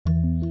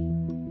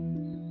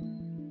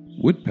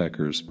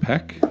Woodpeckers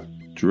peck,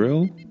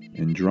 drill,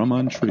 and drum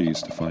on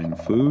trees to find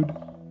food,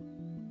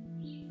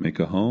 make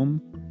a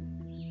home,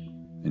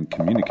 and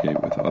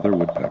communicate with other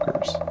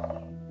woodpeckers.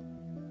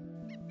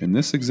 In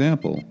this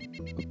example,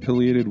 a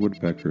pileated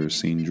woodpecker is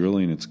seen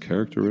drilling its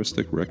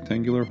characteristic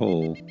rectangular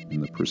hole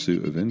in the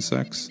pursuit of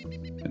insects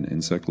and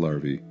insect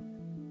larvae.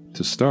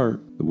 To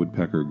start, the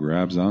woodpecker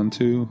grabs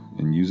onto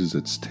and uses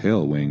its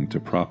tail wing to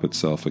prop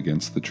itself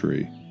against the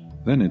tree.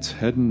 Then its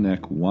head and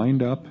neck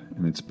wind up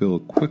and its bill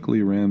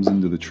quickly rams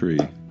into the tree,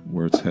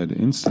 where its head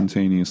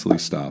instantaneously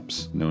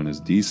stops, known as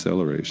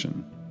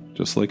deceleration.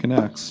 Just like an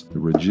axe, the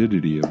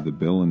rigidity of the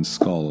bill and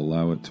skull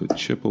allow it to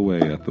chip away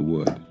at the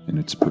wood in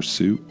its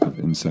pursuit of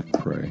insect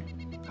prey.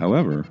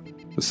 However,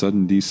 the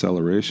sudden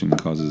deceleration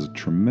causes a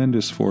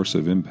tremendous force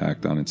of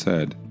impact on its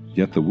head,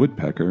 yet the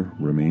woodpecker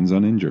remains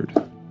uninjured.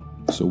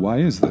 So why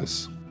is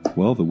this?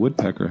 Well, the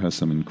woodpecker has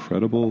some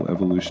incredible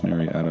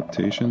evolutionary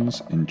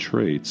adaptations and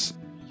traits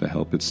that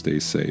help it stay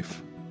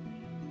safe.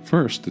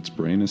 First, its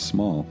brain is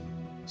small.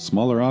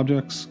 Smaller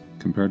objects,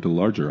 compared to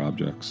larger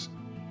objects,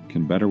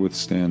 can better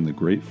withstand the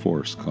great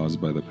force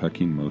caused by the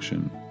pecking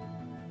motion.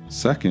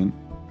 Second,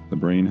 the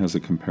brain has a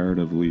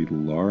comparatively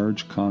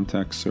large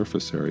contact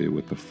surface area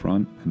with the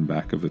front and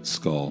back of its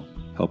skull,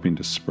 helping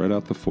to spread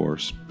out the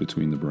force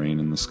between the brain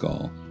and the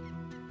skull.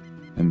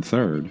 And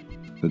third,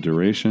 the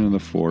duration of the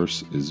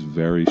force is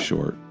very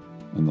short,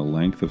 and the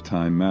length of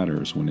time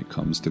matters when it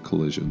comes to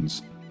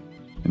collisions.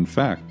 In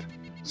fact,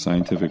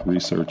 scientific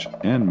research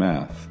and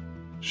math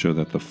show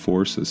that the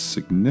force is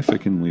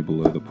significantly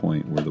below the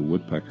point where the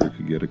woodpecker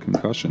could get a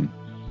concussion.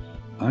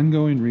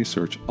 Ongoing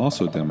research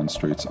also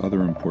demonstrates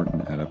other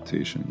important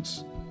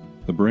adaptations.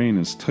 The brain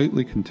is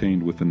tightly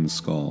contained within the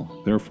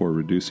skull, therefore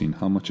reducing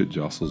how much it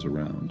jostles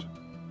around.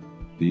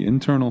 The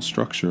internal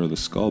structure of the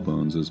skull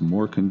bones is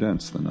more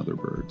condensed than other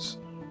birds,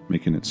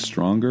 making it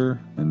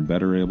stronger and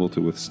better able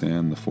to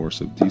withstand the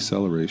force of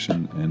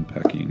deceleration and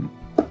pecking.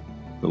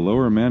 The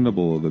lower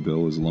mandible of the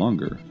bill is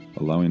longer,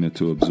 allowing it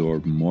to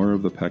absorb more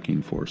of the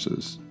pecking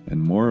forces, and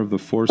more of the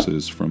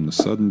forces from the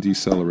sudden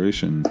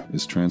deceleration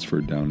is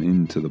transferred down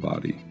into the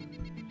body.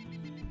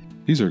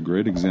 These are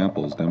great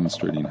examples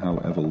demonstrating how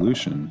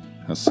evolution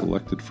has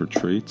selected for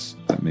traits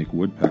that make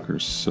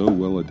woodpeckers so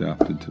well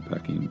adapted to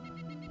pecking.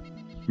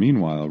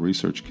 Meanwhile,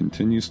 research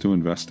continues to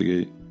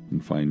investigate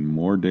and find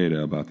more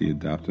data about the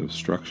adaptive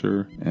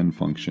structure and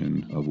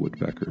function of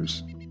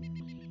woodpeckers.